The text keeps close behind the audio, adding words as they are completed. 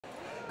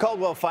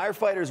Caldwell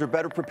firefighters are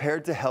better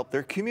prepared to help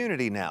their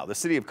community now. The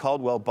City of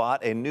Caldwell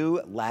bought a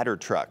new ladder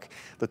truck.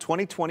 The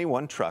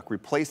 2021 truck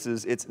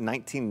replaces its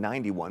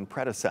 1991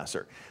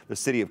 predecessor. The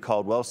City of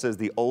Caldwell says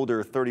the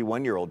older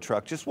 31-year-old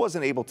truck just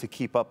wasn't able to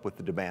keep up with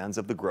the demands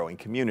of the growing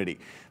community.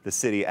 The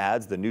city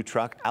adds the new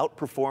truck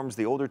outperforms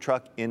the older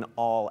truck in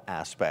all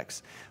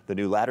aspects. The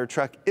new ladder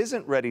truck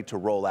isn't ready to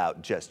roll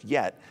out just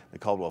yet. The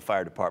Caldwell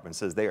Fire Department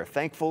says they are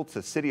thankful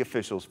to city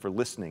officials for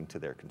listening to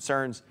their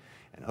concerns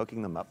and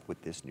hooking them up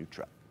with this new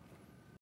truck.